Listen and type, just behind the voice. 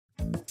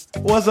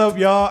What's up,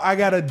 y'all? I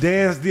got a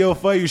dance deal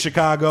for you,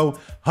 Chicago.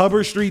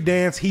 Hubbard Street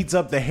Dance heats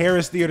up the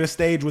Harris Theater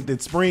stage with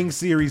its spring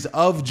series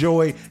of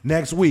Joy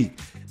next week.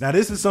 Now,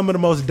 this is some of the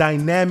most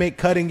dynamic,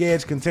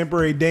 cutting-edge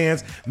contemporary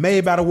dance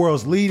made by the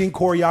world's leading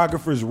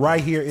choreographers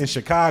right here in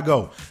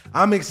Chicago.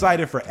 I'm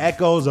excited for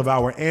echoes of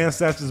our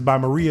ancestors by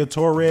Maria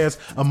Torres,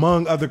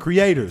 among other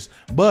creators.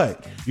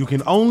 But you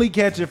can only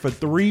catch it for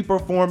 3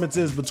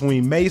 performances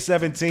between May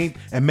 17th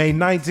and May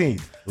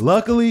 19th.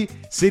 Luckily,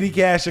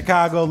 CityCast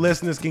Chicago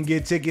listeners can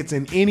get tickets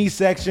in any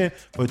section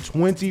for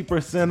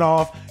 20%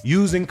 off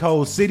using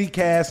code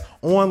CityCast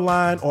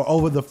online or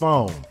over the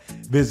phone.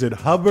 Visit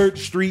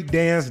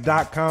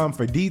hubbardstreetdance.com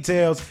for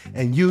details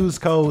and use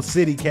code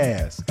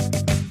CityCast.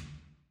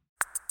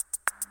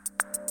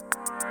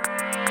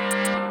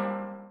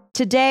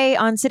 Today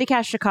on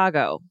CityCast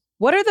Chicago,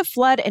 what are the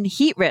flood and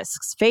heat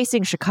risks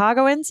facing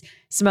Chicagoans?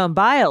 Simone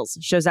Biles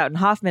shows out in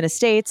Hoffman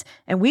Estates,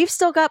 and we've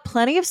still got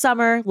plenty of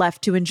summer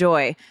left to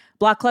enjoy.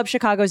 Block Club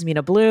Chicago's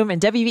Mina Bloom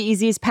and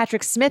WBEZ's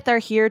Patrick Smith are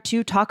here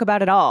to talk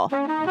about it all.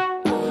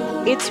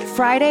 It's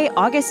Friday,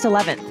 August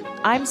 11th.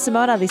 I'm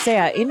Simone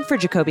Alicea in for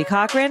Jacoby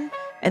Cochran,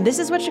 and this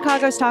is what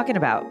Chicago's talking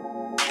about.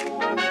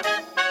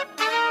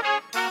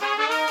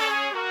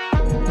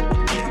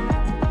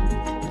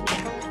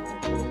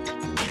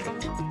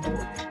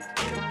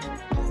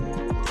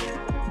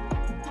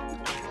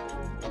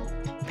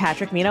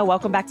 Patrick, Mina,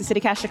 welcome back to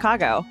CityCast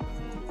Chicago.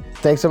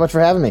 Thanks so much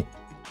for having me.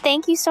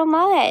 Thank you so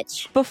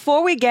much.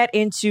 Before we get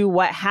into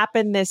what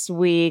happened this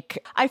week,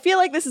 I feel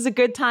like this is a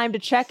good time to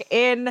check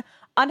in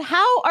on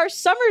how our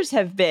summers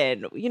have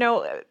been. You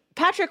know,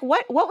 Patrick,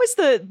 what was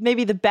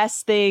maybe the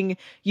best thing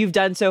you've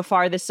done so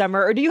far this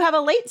summer? Or do you have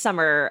a late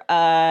summer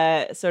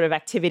sort of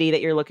activity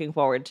that you're looking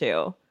forward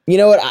to? You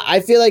know what?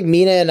 I feel like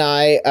Mina and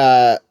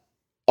I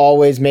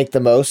always make the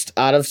most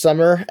out of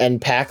summer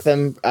and pack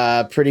them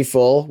pretty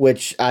full,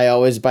 which I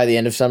always, by the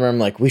end of summer, I'm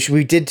like,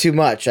 we did too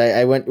much.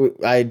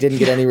 I didn't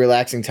get any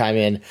relaxing time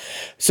in.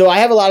 So I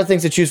have a lot of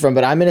things to choose from,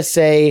 but I'm going to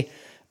say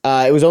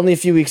it was only a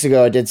few weeks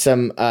ago I did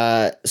some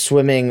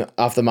swimming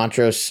off the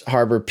Montrose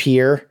Harbor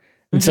Pier.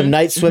 And some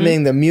night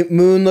swimming. The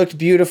moon looked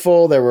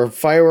beautiful. There were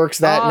fireworks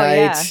that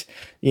night. Yeah.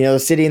 You know, the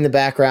city in the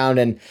background.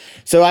 And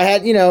so I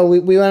had, we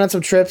went on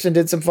some trips and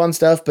did some fun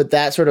stuff. But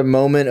that sort of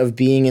moment of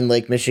being in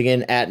Lake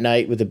Michigan at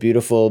night with a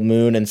beautiful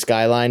moon and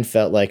skyline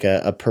felt like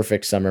a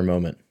perfect summer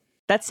moment.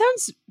 That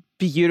sounds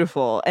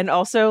beautiful. And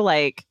also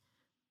like,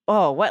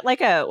 what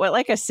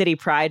a city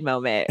pride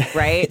moment,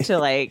 right? To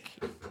like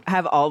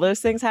have all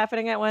those things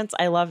happening at once.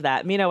 I love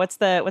that. Mina, what's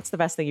the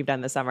best thing you've done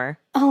this summer?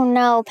 Oh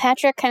no,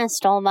 Patrick kind of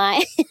stole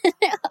mine.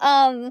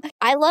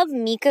 I love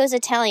Miko's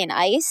Italian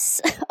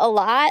Ice a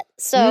lot.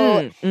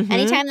 So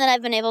anytime that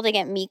I've been able to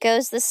get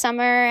Miko's this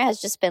summer has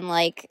just been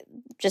like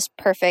just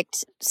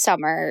perfect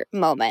summer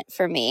moment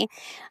for me.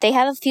 They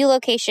have a few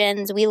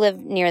locations. We live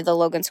near the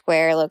Logan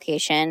Square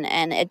location,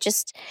 and I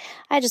just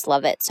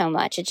love it so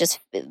much.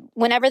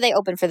 Whenever they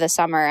open for the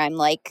summer, I'm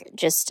like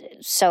just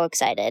so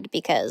excited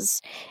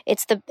because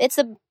it's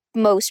the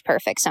most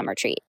perfect summer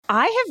treat.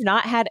 I have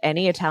not had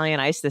any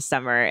Italian Ice this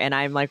summer, and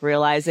I'm like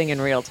realizing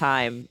in real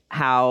time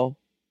how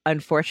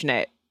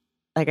unfortunate.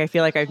 Like I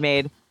feel like I've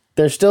made.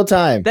 There's still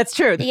time. That's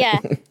true. Yeah.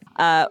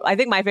 I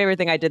think my favorite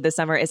thing I did this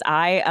summer is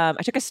I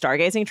took a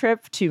stargazing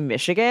trip to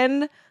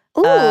Michigan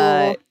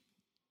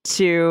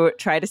to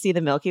try to see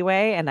the Milky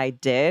Way, and I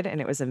did, and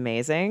it was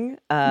amazing.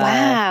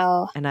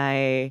 Wow. And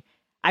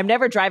I'm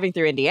never driving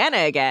through Indiana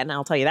again,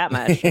 I'll tell you that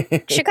much.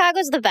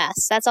 Chicago's the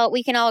best. That's all.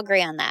 We can all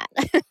agree on that.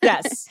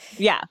 Yes.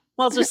 Yeah.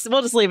 We'll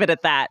just leave it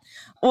at that.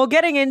 Well,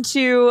 getting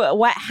into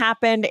what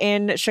happened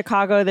in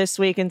Chicago this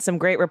week and some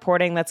great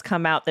reporting that's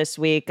come out this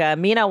week.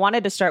 Mina, I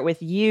wanted to start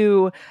with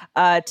you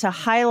to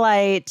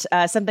highlight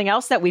something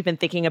else that we've been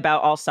thinking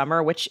about all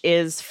summer, which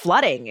is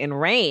flooding and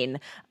rain.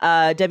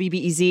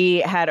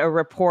 WBEZ had a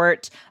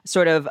report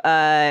sort of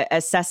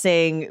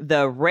assessing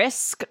the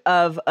risk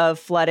of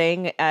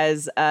flooding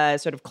as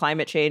sort of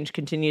climate change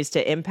continues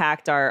to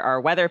impact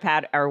our weather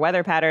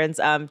patterns.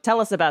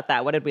 Tell us about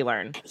that. What did we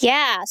learn?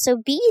 Yeah. So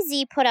BZ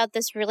put out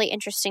this really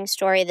interesting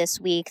story this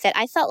week that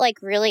I felt like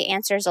really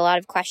answers a lot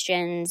of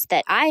questions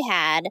that I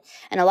had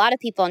and a lot of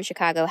people in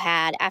Chicago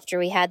had after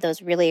we had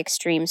those really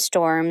extreme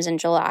storms in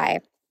July.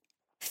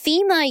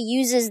 FEMA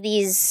uses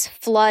these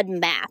flood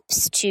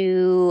maps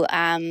to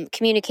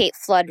communicate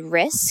flood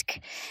risk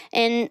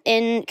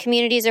in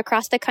communities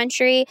across the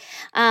country,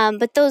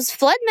 but those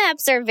flood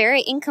maps are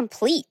very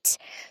incomplete.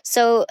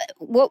 So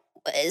what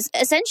is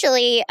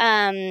essentially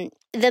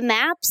the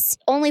maps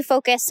only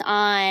focus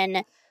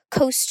on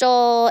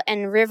coastal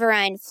and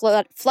riverine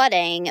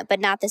flooding,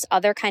 but not this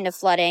other kind of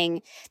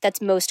flooding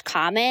that's most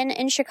common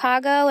in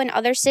Chicago and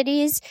other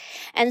cities.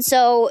 And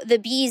so the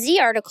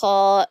BEZ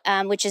article,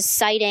 which is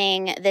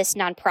citing this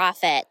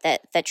nonprofit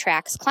that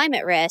tracks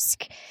climate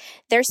risk,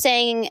 they're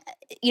saying,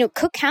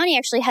 Cook County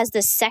actually has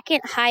the second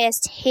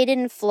highest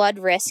hidden flood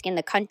risk in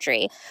the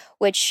country,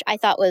 which I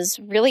thought was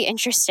really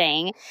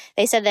interesting.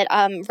 They said that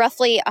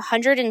roughly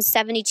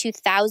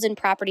 172,000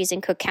 properties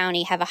in Cook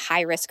County have a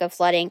high risk of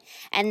flooding,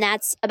 and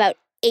that's about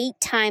 8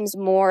 times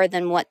more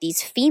than what these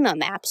FEMA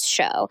maps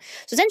show.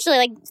 So essentially,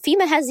 like,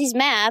 FEMA has these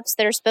maps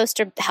that are supposed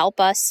to help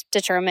us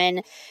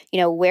determine,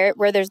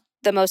 where there's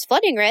the most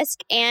flooding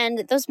risk,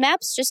 and those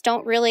maps just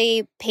don't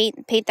really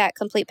paint that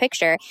complete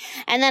picture.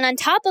 And then on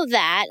top of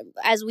that,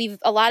 as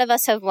a lot of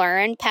us have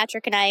learned,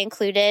 Patrick and I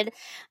included,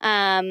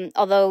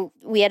 although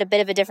we had a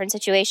bit of a different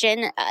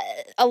situation,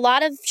 a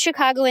lot of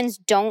Chicagoans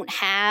don't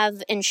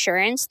have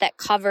insurance that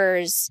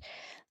covers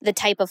the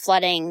type of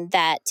flooding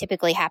that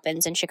typically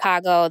happens in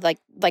Chicago,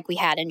 like we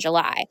had in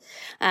July,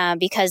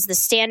 because the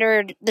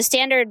standard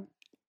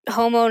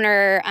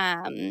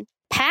homeowner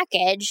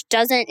package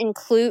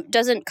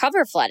doesn't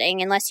cover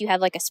flooding unless you have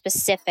like a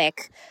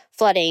specific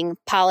flooding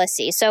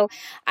policy. So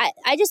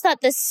I just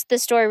thought this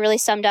story really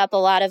summed up a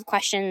lot of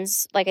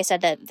questions, like I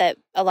said, that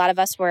a lot of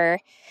us were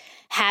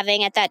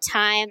having at that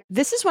time.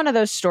 This is one of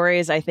those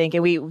stories, I think,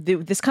 and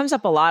this comes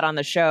up a lot on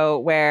the show,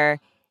 where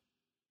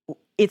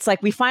it's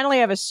like we finally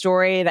have a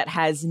story that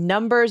has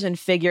numbers and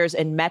figures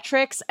and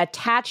metrics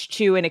attached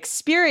to an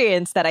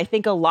experience that I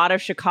think a lot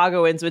of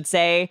Chicagoans would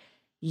say,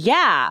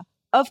 yeah,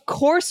 of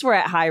course we're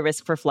at high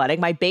risk for flooding.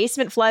 My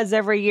basement floods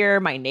every year.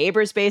 My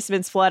neighbor's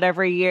basements flood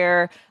every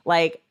year.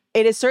 Like,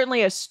 it is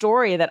certainly a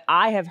story that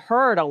I have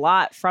heard a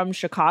lot from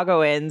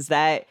Chicagoans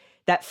that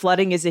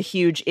flooding is a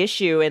huge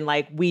issue. And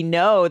like, we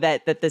know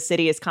that the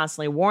city is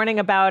constantly warning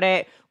about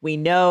it. We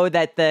know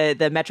that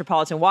the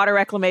Metropolitan Water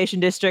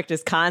Reclamation District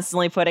is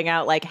constantly putting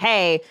out like,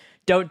 hey,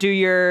 don't do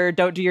your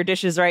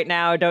dishes right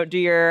now. Don't do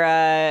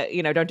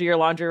your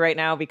laundry right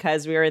now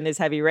because we are in these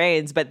heavy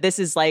rains. But this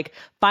is like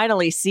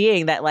finally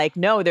seeing that, like,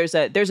 no, there's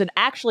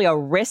actually a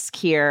risk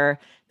here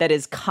that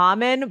is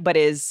common, but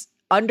is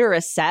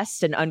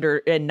underassessed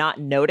and not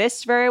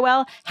noticed very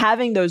well.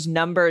 Having those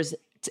numbers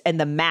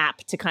and the map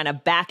to kind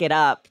of back it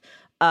up,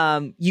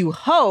 you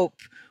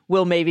hope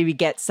will maybe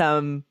get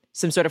some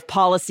sort of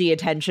policy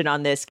attention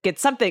on this, get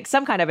some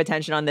kind of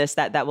attention on this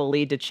that will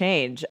lead to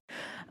change.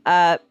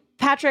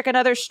 Patrick,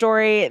 another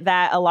story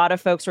that a lot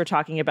of folks were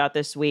talking about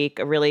this week,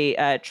 a really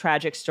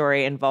tragic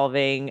story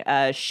involving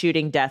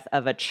shooting death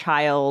of a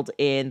child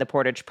in the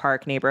Portage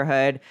Park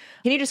neighborhood.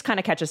 Can you just kind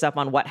of catch us up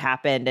on what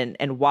happened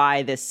and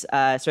why this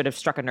sort of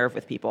struck a nerve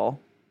with people?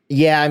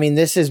 Yeah, I mean,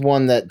 this is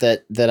one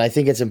that I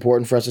think it's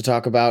important for us to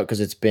talk about because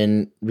it's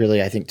been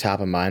really, I think, top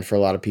of mind for a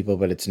lot of people,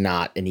 but it's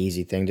not an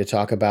easy thing to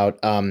talk about.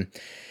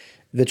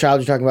 The child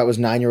you're talking about was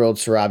 9-year-old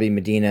Sarabi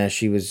Medina.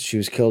 She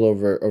was killed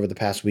over the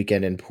past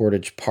weekend in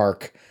Portage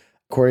Park.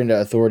 According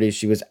to authorities,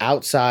 she was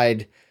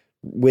outside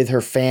with her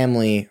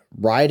family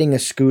riding a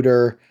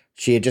scooter.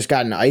 She had just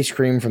gotten ice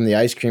cream from the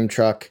ice cream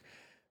truck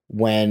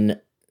when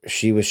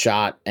she was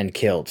shot and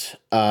killed.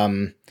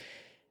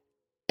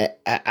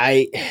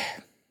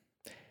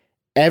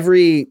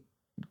 Every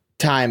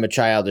time a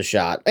child is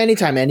shot,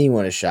 anytime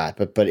anyone is shot,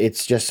 but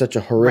it's just such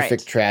a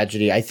horrific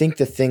tragedy. I think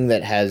the thing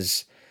that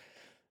has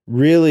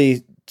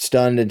really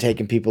stunned and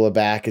taken people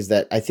aback is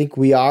that I think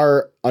we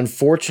are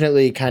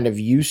unfortunately kind of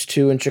used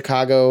to in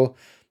Chicago.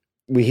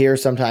 We hear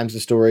sometimes the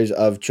stories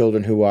of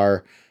children who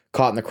are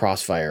caught in the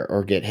crossfire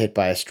or get hit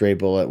by a stray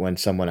bullet when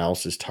someone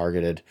else is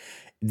targeted.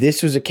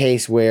 This was a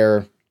case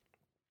where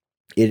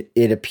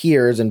it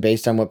appears, and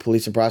based on what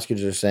police and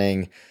prosecutors are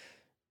saying,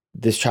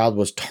 this child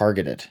was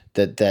targeted.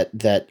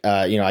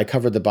 I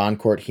covered the bond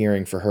court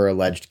hearing for her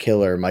alleged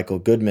killer, Michael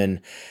Goodman,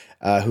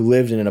 who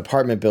lived in an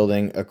apartment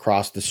building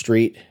across the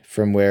street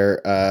from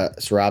where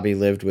Sarabi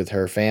lived with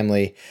her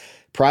family.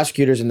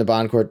 Prosecutors in the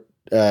bond court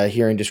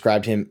hearing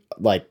described him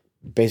like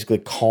basically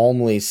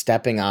calmly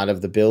stepping out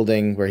of the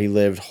building where he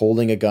lived,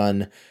 holding a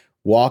gun,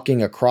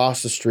 walking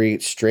across the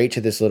street straight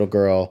to this little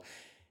girl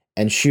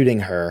and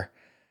shooting her.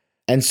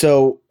 And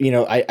so,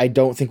 I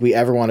don't think we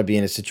ever want to be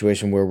in a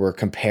situation where we're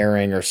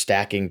comparing or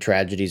stacking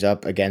tragedies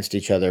up against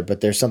each other,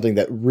 but there's something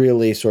that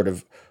really sort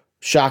of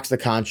shocks the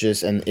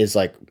conscious and is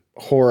like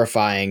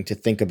horrifying to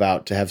think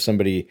about, to have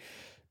somebody,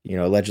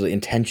 allegedly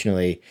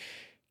intentionally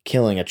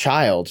killing a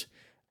child.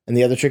 And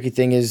the other tricky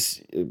thing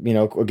is,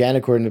 again,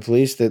 according to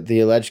police, that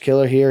the alleged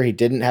killer here, he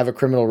didn't have a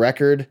criminal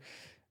record.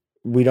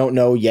 We don't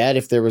know yet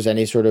if there was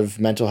any sort of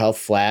mental health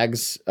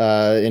flags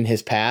in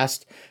his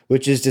past,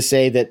 which is to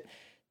say that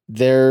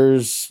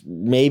there's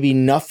maybe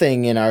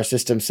nothing in our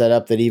system set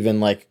up that even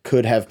like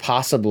could have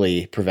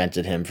possibly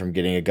prevented him from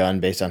getting a gun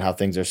based on how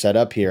things are set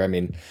up here. I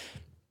mean,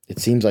 it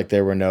seems like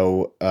there were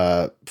no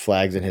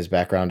flags in his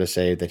background to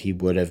say that he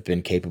would have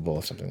been capable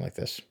of something like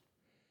this.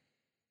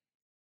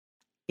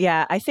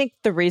 Yeah, I think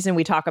the reason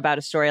we talk about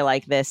a story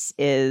like this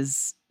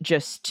is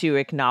just to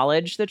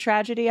acknowledge the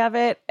tragedy of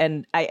it.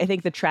 And I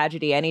think the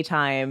tragedy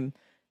anytime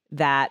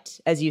that,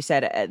 as you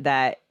said,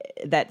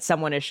 that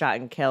someone is shot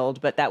and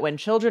killed, but that when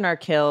children are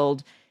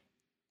killed,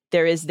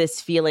 there is this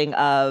feeling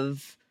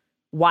of,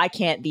 why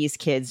can't these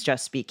kids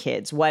just be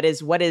kids? What are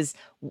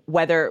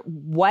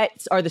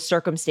the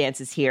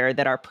circumstances here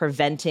that are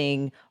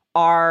preventing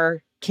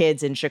our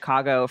kids in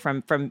Chicago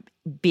from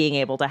being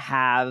able to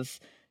have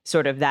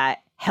sort of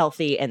that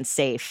healthy and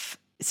safe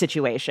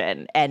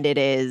situation? And it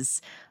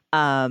is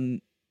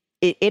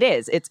it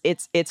is.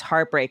 It's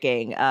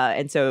heartbreaking,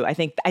 and so I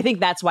think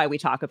that's why we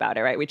talk about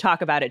it, right? We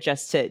talk about it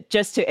just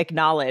to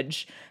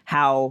acknowledge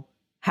how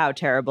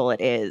terrible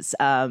it is.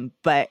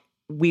 But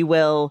we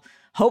will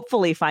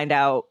hopefully find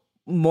out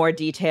more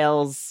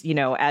details,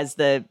 as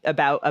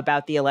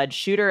about the alleged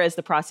shooter as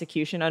the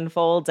prosecution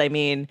unfolds. I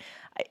mean,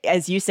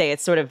 as you say,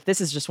 it's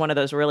this is just one of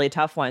those really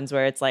tough ones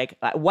where it's like,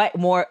 what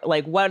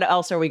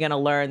else are we going to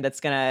learn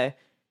that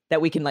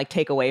we can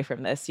take away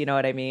from this? You know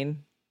what I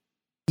mean?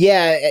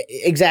 Yeah,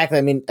 exactly.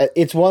 I mean,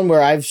 it's one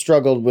where I've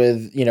struggled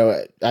with,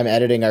 I'm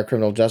editing our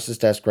criminal justice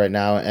desk right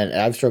now, and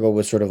I've struggled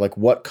with sort of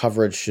what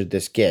coverage should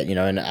this get,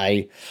 and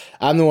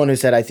I'm the one who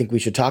said, I think we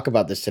should talk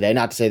about this today.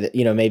 Not to say that,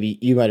 maybe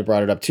you might have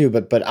brought it up too,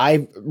 but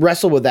I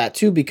wrestle with that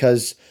too,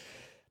 because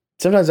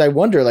sometimes I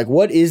wonder,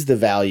 what is the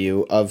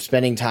value of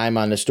spending time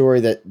on a story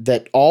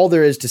that all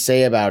there is to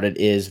say about it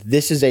is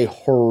this is a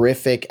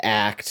horrific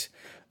act.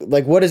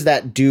 What does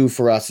that do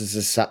for us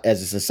as a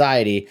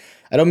society?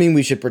 I don't mean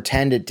we should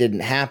pretend it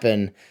didn't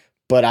happen,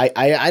 but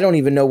I don't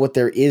even know what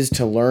there is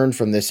to learn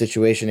from this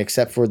situation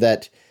except for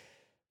that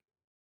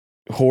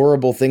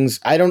horrible things.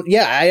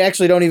 I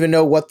actually don't even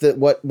know what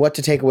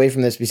to take away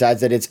from this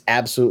besides that it's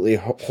absolutely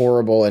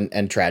horrible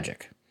and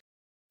tragic.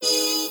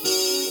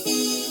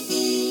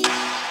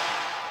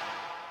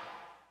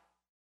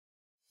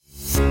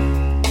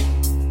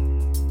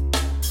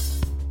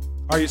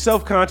 Are you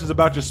self-conscious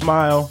about your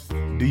smile?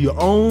 Do you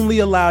only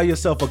allow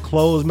yourself a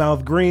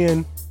closed-mouth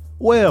grin?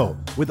 Well,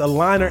 with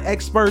Aligner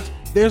experts,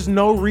 there's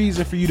no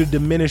reason for you to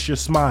diminish your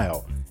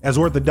smile. As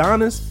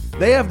orthodontists,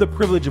 they have the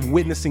privilege of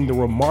witnessing the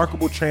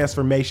remarkable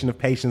transformation of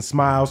patients'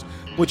 smiles,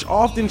 which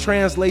often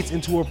translates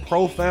into a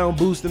profound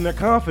boost in their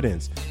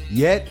confidence.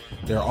 Yet,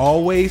 there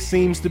always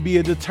seems to be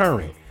a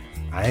deterrent.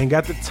 I ain't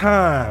got the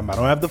time, I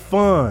don't have the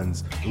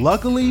funds.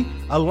 Luckily,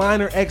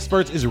 Aligner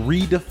Experts is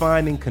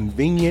redefining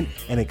convenient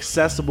and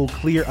accessible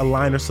clear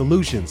aligner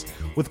solutions.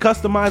 With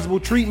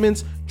customizable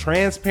treatments,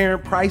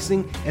 transparent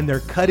pricing, and their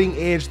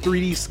cutting-edge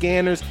 3D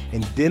scanners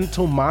and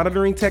dental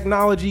monitoring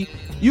technology,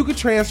 you can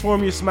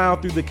transform your smile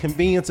through the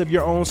convenience of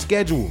your own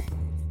schedule.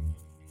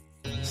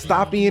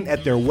 Stop in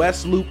at their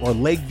West Loop or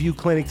Lakeview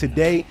clinic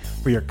today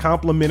for your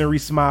complimentary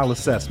smile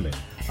assessment.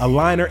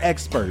 Aligner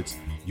Experts,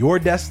 your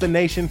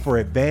destination for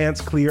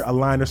advanced clear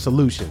aligner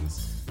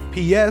solutions.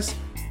 P.S.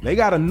 They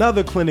got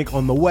another clinic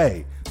on the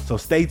way, so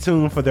stay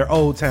tuned for their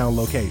Old Town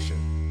location.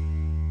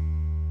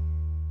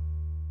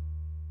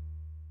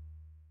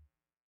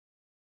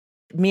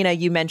 Mina,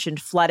 you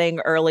mentioned flooding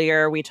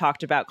earlier. We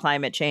talked about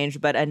climate change,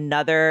 but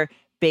another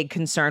big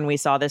concern we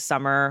saw this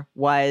summer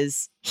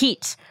was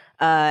heat.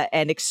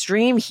 And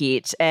extreme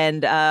heat.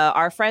 And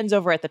our friends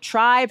over at The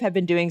Tribe have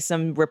been doing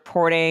some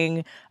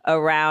reporting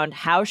around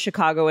how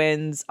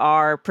Chicagoans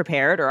are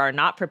prepared or are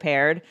not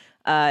prepared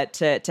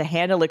to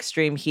handle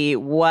extreme heat.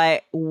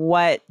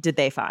 What did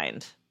they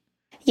find?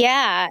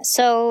 Yeah,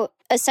 so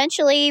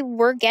essentially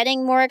we're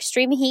getting more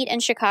extreme heat in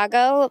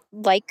Chicago,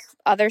 like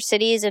other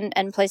cities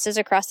and places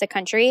across the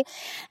country.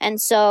 And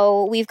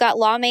so we've got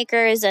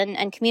lawmakers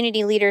and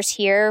community leaders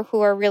here who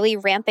are really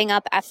ramping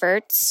up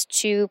efforts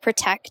to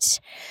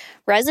protect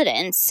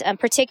residents,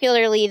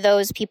 particularly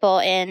those people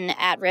in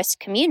at-risk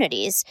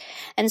communities.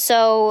 And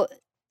so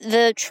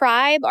the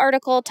Tribe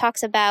article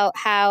talks about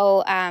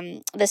how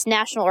this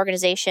national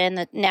organization,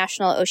 the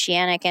National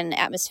Oceanic and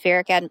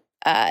Atmospheric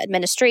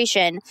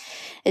Administration,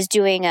 is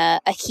doing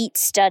a heat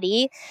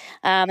study,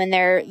 and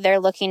they're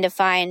looking to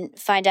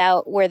find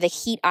out where the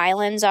heat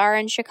islands are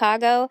in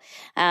Chicago,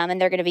 and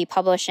they're going to be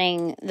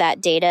publishing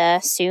that data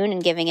soon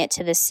and giving it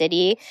to the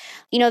city.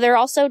 They're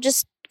also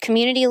just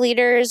community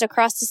leaders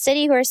across the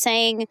city who are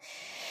saying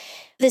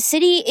the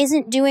city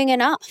isn't doing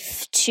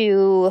enough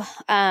to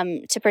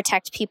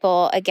protect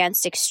people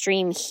against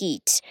extreme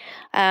heat.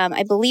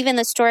 I believe in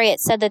the story it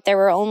said that there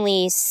were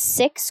only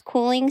 6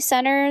 cooling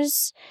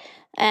centers,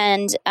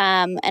 and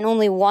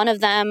only one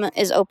of them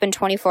is open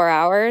 24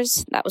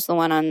 hours. That was the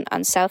one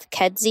on South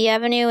Kedzie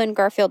Avenue in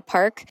Garfield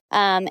Park.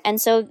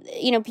 And so,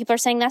 people are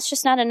saying that's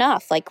just not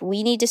enough.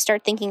 We need to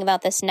start thinking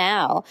about this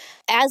now.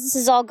 As this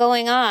is all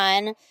going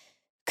on,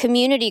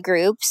 community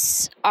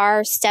groups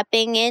are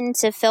stepping in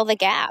to fill the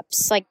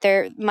gaps.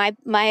 My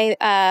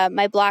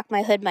block,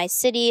 my hood, my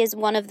city is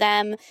one of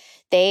them.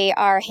 They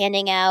are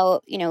handing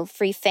out,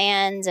 free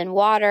fans and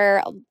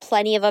water.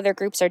 Plenty of other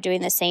groups are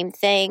doing the same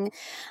thing.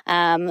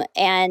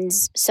 And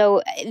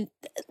so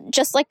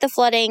just like the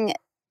flooding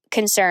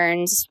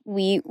concerns,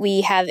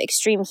 we have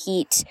extreme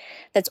heat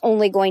that's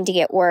only going to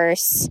get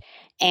worse.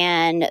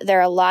 And there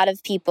are a lot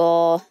of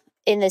people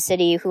in the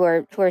city who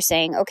are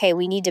saying, okay,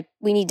 we need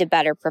to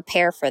better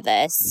prepare for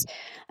this.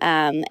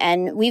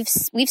 And we've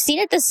seen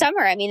it this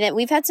summer. I mean, that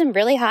we've had some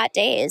really hot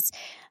days.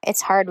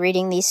 It's hard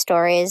reading these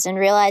stories and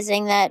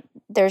realizing that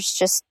there's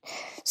just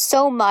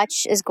so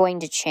much is going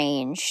to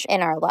change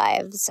in our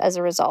lives as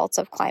a result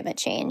of climate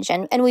change.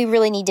 And we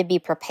really need to be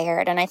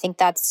prepared. And I think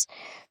that's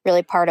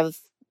really part of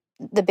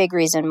the big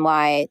reason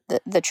why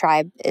the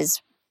Tribe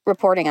is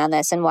reporting on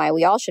this and why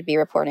we all should be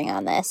reporting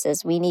on this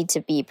is we need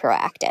to be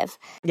proactive.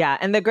 Yeah.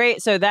 And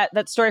so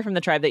that story from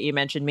the tribe that you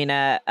mentioned,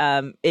 Mina,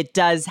 it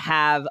does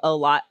have a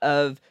lot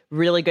of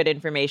really good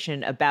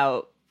information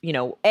about,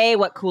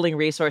 what cooling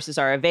resources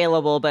are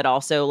available, but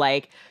also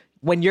like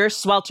when you're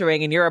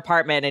sweltering in your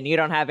apartment and you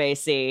don't have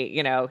AC,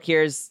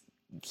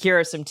 here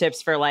are some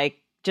tips for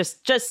like,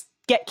 just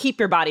keep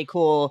your body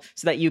cool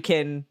so that you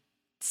can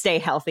stay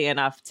healthy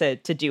enough to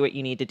do what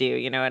you need to do,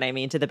 you know what I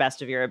mean, to the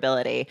best of your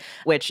ability,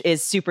 which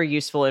is super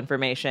useful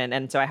information.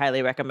 And so I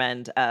highly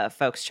recommend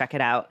folks check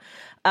it out.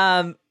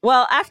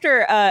 Well,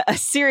 after a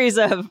series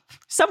of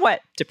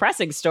somewhat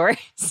depressing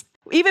stories,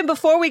 even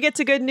before we get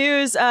to good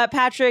news,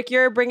 Patrick,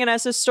 you're bringing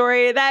us a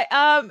story that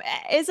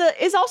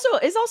is also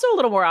a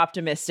little more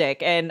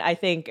optimistic and I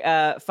think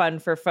fun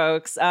for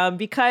folks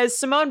because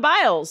Simone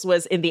Biles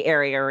was in the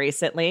area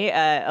recently,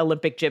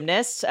 Olympic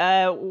gymnast.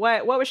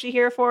 What was she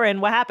here for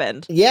and what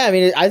happened? Yeah, I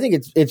mean, I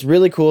think it's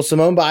really cool.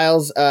 Simone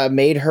Biles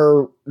made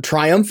her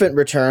triumphant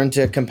return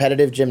to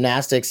competitive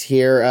gymnastics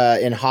here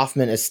in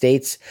Hoffman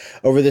Estates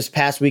over this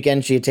past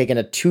weekend. She had taken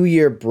a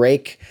 2-year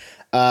break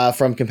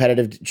from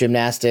competitive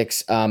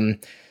gymnastics,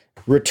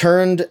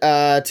 returned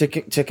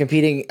to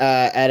competing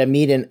at a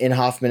meet in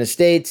Hoffman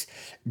Estates,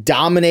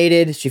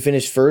 dominated. She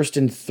finished first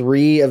in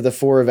 3 of the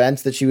 4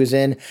 events that she was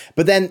in.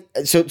 But then,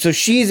 so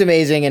she's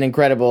amazing and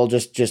incredible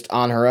just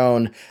on her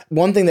own.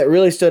 One thing that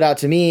really stood out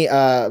to me,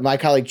 my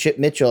colleague Chip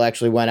Mitchell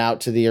actually went out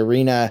to the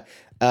arena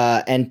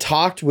and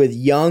talked with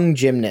young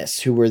gymnasts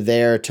who were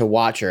there to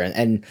watch her.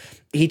 And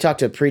he talked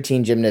to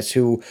preteen gymnasts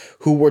who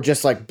were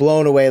just like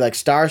blown away, like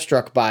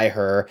starstruck by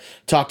her.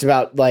 Talked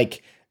about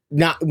like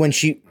not when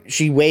she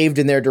waved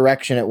in their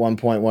direction at one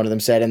point, one of them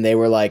said, and they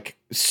were like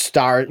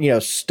struck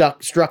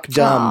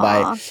dumb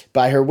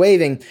by her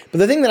waving. But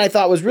the thing that I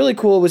thought was really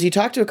cool was he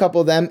talked to a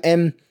couple of them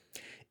and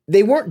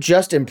they weren't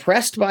just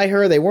impressed by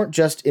her. They weren't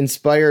just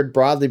inspired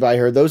broadly by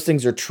her. Those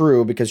things are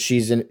true because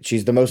she's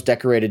the most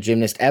decorated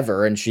gymnast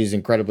ever, and she's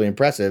incredibly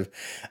impressive.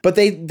 But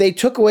they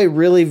took away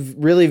really,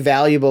 really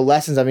valuable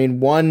lessons. I mean,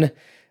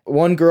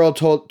 one girl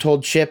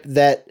told Chip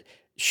that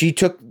she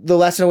took the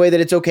lesson away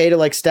that it's okay to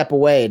like step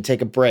away and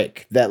take a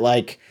break. That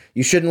like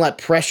you shouldn't let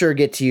pressure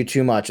get to you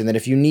too much, and that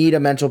if you need a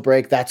mental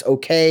break, that's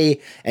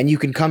okay, and you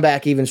can come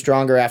back even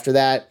stronger after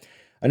that.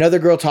 Another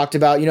girl talked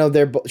about,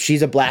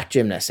 she's a black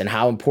gymnast and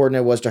how important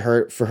it was for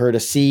her to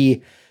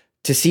see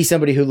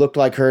somebody who looked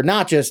like her,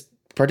 not just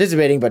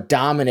participating, but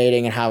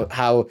dominating, and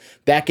how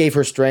that gave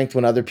her strength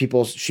when other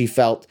people she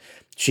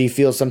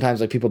feels sometimes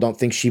like people don't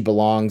think she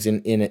belongs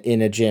in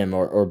a gym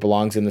or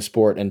belongs in the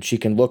sport, and she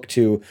can look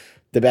to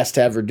the best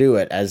to ever do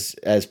it as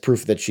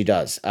proof that she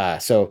does.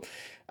 So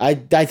I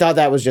thought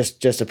that was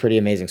just a pretty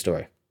amazing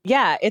story.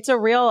 Yeah, it's a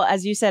real,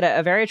 as you said,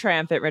 a very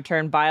triumphant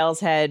return. Biles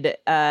had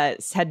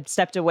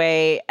stepped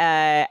away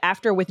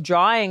after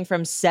withdrawing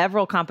from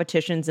several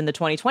competitions in the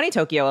 2020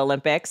 Tokyo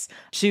Olympics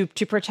to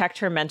protect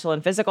her mental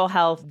and physical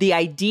health. The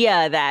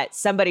idea that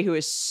somebody who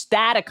is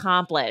that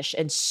accomplished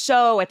and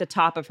so at the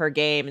top of her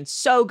game and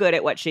so good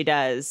at what she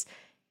does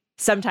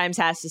sometimes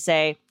has to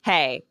say,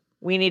 hey,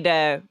 we need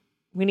a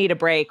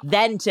break.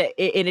 Then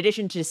in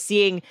addition to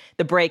seeing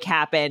the break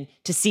happen,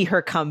 to see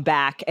her come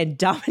back and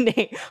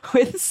dominate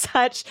with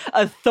such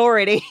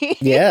authority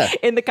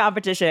in the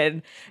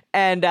competition.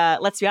 And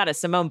let's be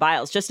honest, Simone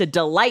Biles, just a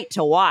delight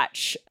to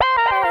watch.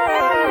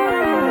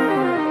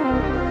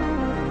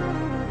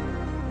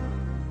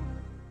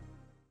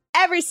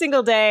 Every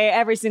single day,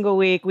 every single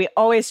week, we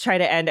always try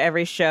to end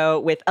every show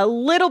with a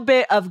little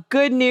bit of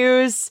good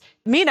news.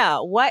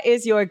 Mina, what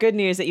is your good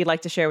news that you'd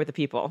like to share with the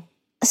people?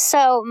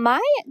 So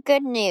my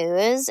good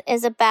news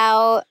is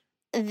about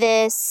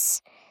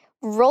this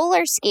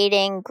roller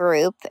skating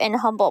group in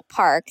Humboldt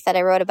Park that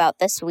I wrote about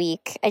this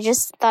week. I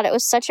just thought it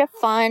was such a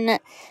fun,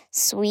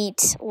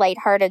 sweet,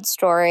 lighthearted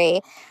story.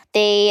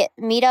 They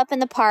meet up in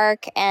the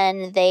park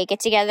and they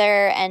get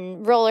together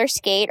and roller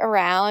skate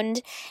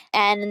around,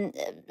 and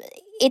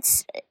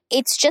it's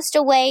just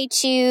a way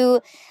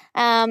to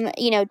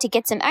to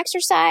get some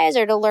exercise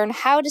or to learn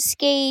how to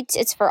skate.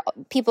 It's for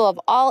people of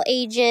all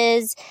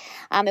ages.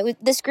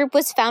 This group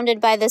was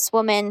founded by this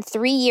woman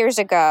 3 years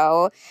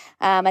ago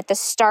at the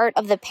start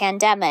of the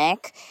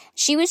pandemic.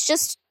 She was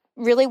just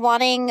really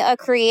wanting a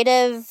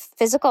creative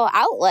physical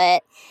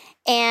outlet.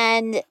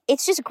 And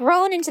it's just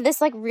grown into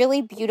this like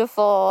really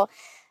beautiful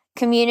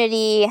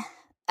community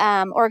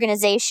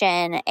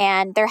organization.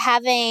 And they're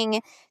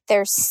having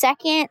their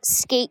second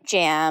skate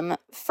jam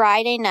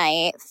Friday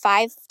night,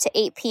 5 to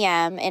 8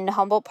 p.m. in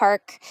Humboldt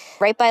Park,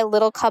 right by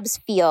Little Cubs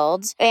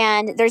Field.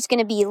 And there's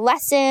going to be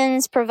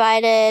lessons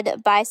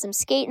provided by some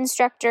skate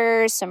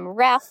instructors, some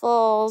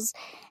raffles,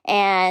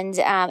 and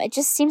it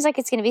just seems like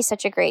it's going to be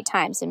such a great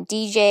time. Some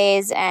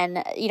DJs,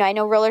 and I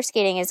know roller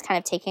skating is kind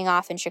of taking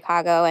off in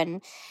Chicago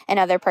and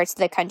other parts of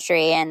the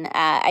country. And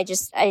I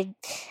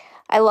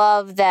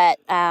love that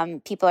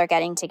people are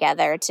getting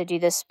together to do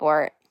this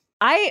sport.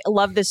 I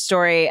love this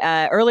story.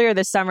 Earlier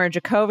this summer,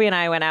 Jacoby and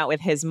I went out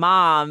with his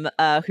mom,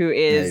 who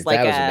is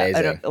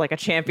like a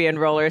champion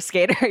roller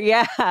skater.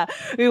 Yeah,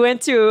 we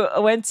went to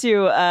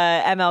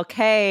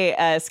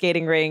MLK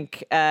skating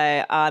rink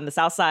on the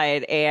south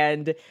side,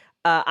 and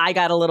I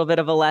got a little bit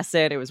of a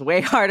lesson. It was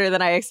way harder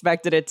than I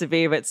expected it to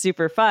be, but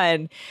super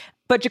fun.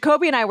 But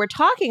Jacoby and I were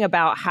talking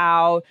about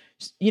how,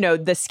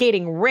 the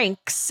skating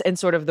rinks and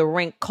sort of the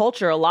rink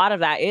culture, a lot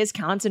of that is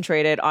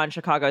concentrated on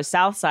Chicago's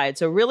South Side.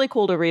 So really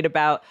cool to read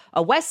about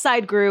a West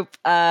Side group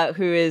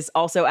who is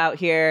also out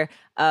here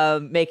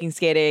making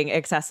skating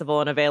accessible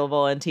and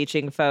available and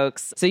teaching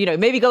folks. So,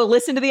 maybe go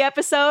listen to the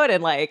episode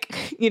and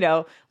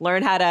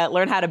learn how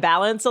to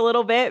balance a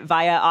little bit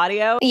via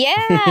audio.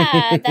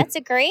 Yeah, that's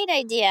a great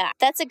idea.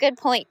 That's a good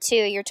point too.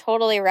 You're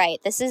totally right.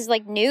 This is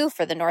new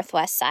for the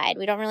Northwest Side.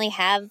 We don't really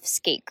have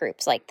skate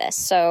groups like this.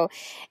 So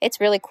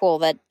it's really cool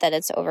that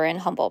it's over in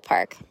Humboldt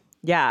Park.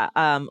 Yeah,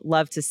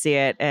 love to see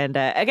it. And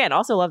again,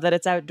 also love that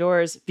it's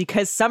outdoors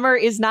because summer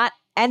is not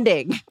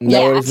ending.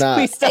 No, it's not.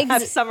 We still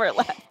have summer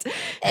left.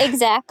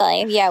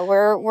 Exactly. Yeah,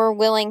 we're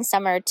willing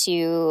summer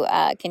to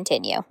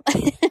continue.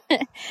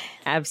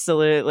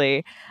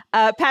 Absolutely.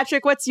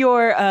 Patrick, what's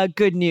your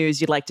good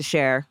news you'd like to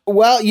share?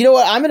 Well, you know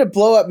what? I'm going to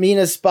blow up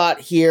Mina's spot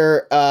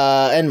here,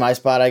 and my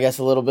spot, I guess,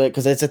 a little bit,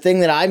 because it's a thing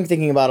that I'm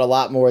thinking about a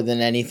lot more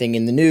than anything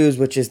in the news,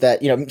 which is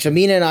that, so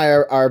Mina and I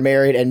are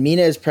married, and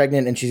Mina is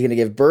pregnant, and she's going to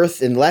give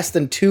birth in less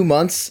than 2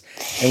 months,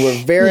 and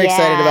we're very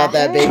excited about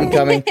that baby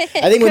coming.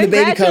 I think when the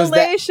baby comes,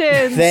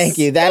 thank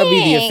you. That'll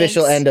be the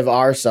official end of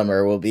our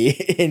summer, will be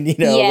in, a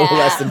little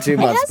less than 2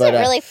 months. It hasn't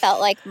really felt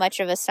like much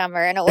of a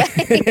summer in a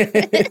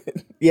way.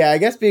 Yeah, I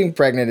guess being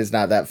pregnant is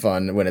not that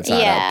fun when it's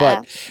hot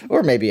out,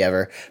 or maybe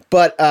ever.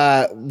 But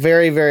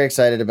very, very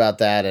excited about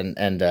that,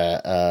 and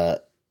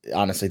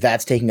honestly,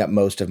 that's taking up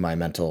most of my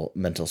mental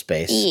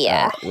space.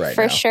 Yeah, right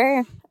for now.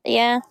 Sure.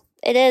 Yeah,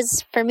 it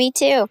is for me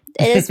too.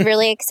 It is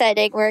really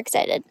exciting. We're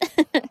excited.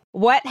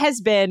 What has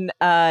been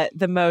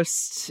the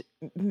most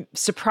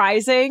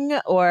surprising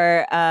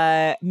or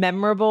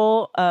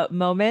memorable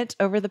moment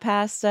over the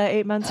past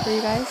 8 months for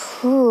you guys?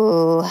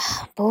 Ooh,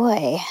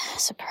 boy.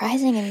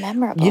 Surprising and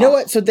memorable. You know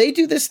what? So they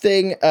do this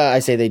thing. I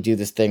say they do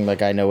this thing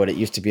like I know what it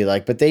used to be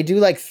like, but they do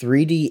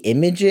 3D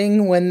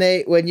imaging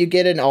when you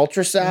get an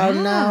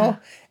ultrasound now.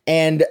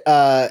 And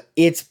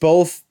it's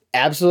both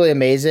absolutely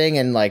amazing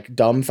and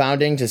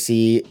dumbfounding to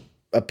see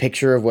a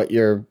picture of what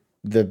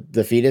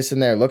the fetus in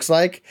there looks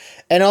like.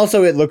 And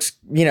also it looks,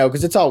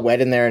 because it's all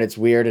wet in there and it's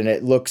weird and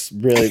it looks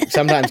really,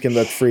 sometimes can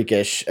look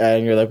freakish.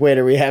 And you're like, wait,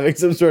 are we having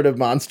some sort of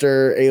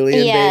monster alien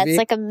baby? Yeah, it's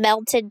like a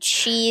melted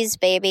cheese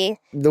baby.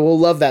 We'll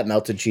love that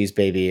melted cheese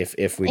baby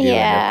if we do,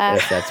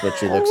 if that's what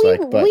she looks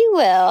like. But we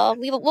will.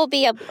 We will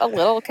be a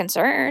little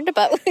concerned,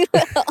 but we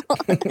will.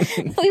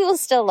 We will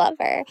still love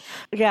her.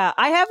 Yeah,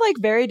 I have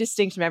very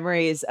distinct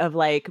memories of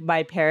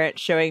my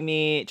parents showing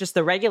me just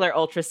the regular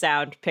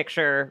ultrasound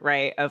picture,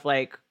 right, of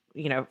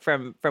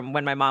from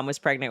when my mom was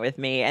pregnant with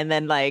me, and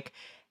then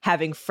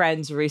having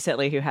friends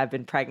recently who have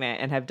been pregnant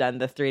and have done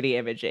the 3D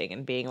imaging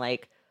and being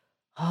like,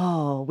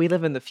 oh, we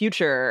live in the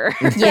future.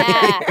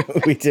 Yeah.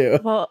 We do.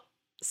 Well,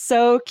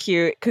 so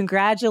cute.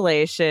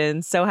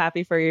 Congratulations. So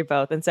happy for you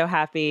both, and so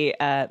happy,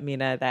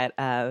 Mina, that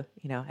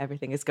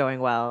everything is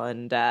going well.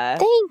 And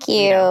thank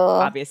you.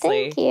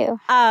 Obviously. Thank you.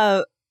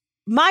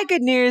 My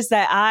good news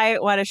that I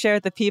want to share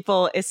with the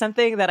people is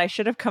something that I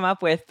should have come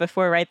up with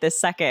before right this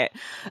second.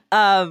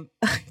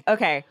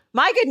 Okay.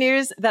 My good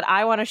news that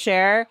I want to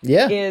share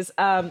is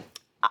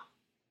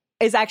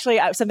actually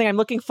something I'm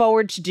looking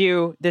forward to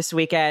do this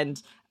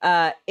weekend,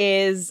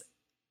 is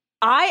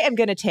I am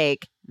going to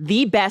take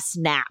the best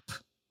nap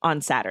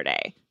on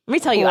Saturday. Let me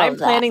tell you, I'm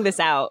planning this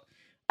out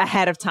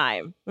ahead of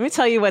time. Let me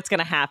tell you what's going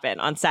to happen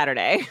on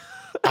Saturday.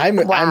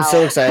 I'm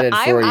so excited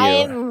for you.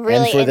 I'm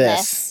really and for in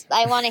this.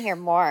 I want to hear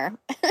more.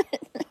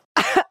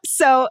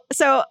 So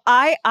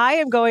I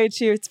am going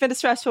to, it's been a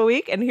stressful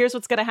week, and here's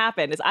what's going to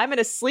happen is I'm going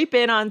to sleep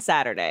in on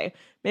Saturday,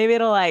 maybe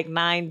at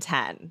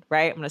 9-10,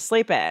 right? I'm going to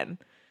sleep in.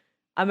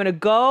 I'm going to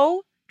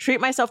go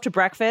treat myself to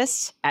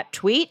breakfast at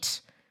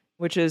Tweet,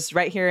 which is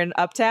right here in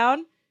Uptown.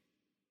 I'm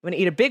going to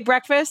eat a big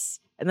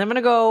breakfast, and then I'm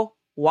going to go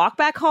walk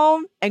back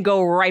home and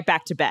go right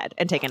back to bed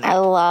and take a nap. I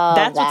love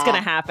That's that. what's going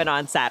to happen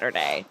on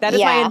Saturday. That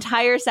is my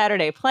entire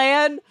Saturday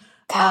plan.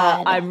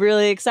 I'm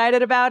really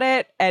excited about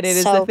it. And it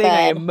is the thing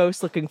I am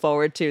most looking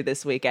forward to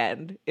this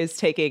weekend, is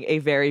taking a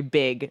very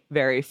big,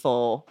 very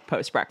full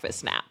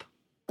post-breakfast nap.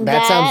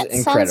 That sounds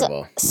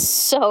incredible.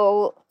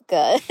 So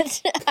good.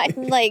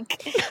 I'm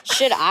like,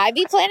 should I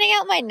be planning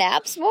out my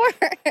naps more?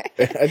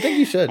 I think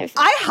you should.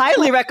 I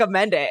highly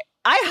recommend it.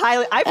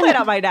 I plan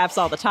out my naps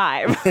all the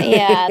time.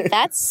 Yeah,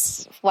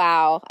 that's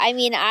wow. I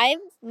mean,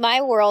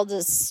 my world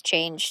has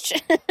changed.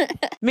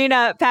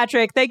 Mina,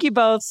 Patrick, thank you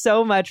both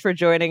so much for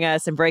joining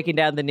us and breaking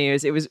down the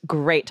news. It was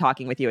great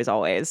talking with you as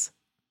always.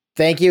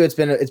 Thank you. It's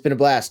been a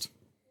blast.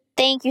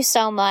 Thank you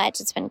so much.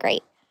 It's been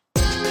great.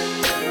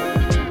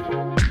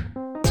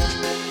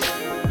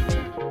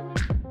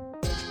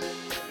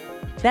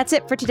 That's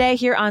it for today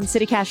here on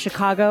CityCast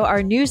Chicago.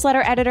 Our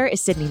newsletter editor is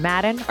Sydney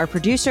Madden. Our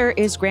producer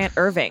is Grant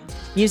Irving.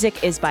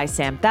 Music is by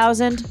Sam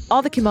Thousand,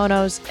 All the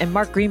Kimonos, and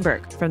Mark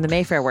Greenberg from the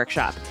Mayfair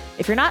Workshop.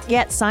 If you're not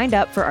yet signed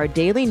up for our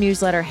daily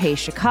newsletter, Hey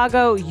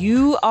Chicago,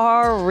 you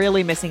are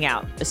really missing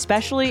out,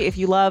 especially if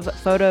you love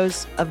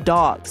photos of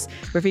dogs.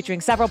 We're featuring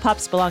several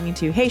pups belonging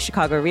to Hey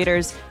Chicago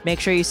readers. Make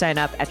sure you sign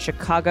up at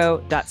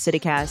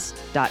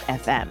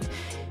chicago.citycast.fm.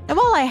 And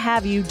while I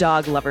have you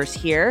dog lovers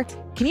here,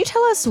 can you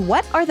tell us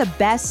what are the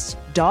best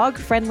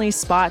dog-friendly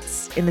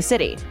spots in the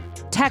city?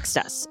 Text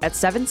us at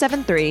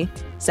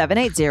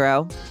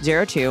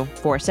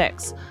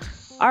 773-780-0246.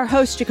 Our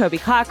host, Jacoby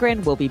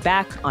Cochran, will be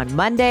back on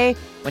Monday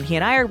when he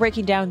and I are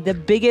breaking down the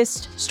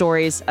biggest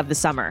stories of the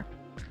summer.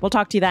 We'll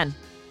talk to you then.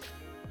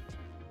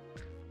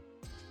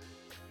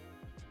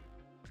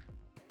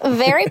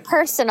 Very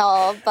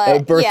personal,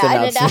 but birth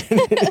yeah,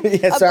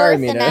 announcement. Yeah, sorry,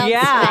 Mina.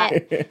 Yeah.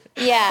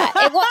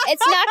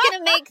 It's not going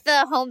to make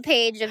the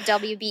homepage of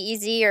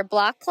WBEZ or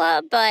Block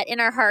Club, but in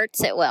our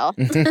hearts, it will.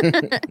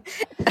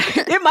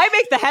 It might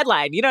make the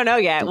headline. You don't know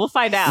yet. We'll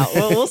find out.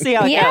 We'll see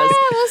how it goes. Yeah,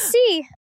 we'll see.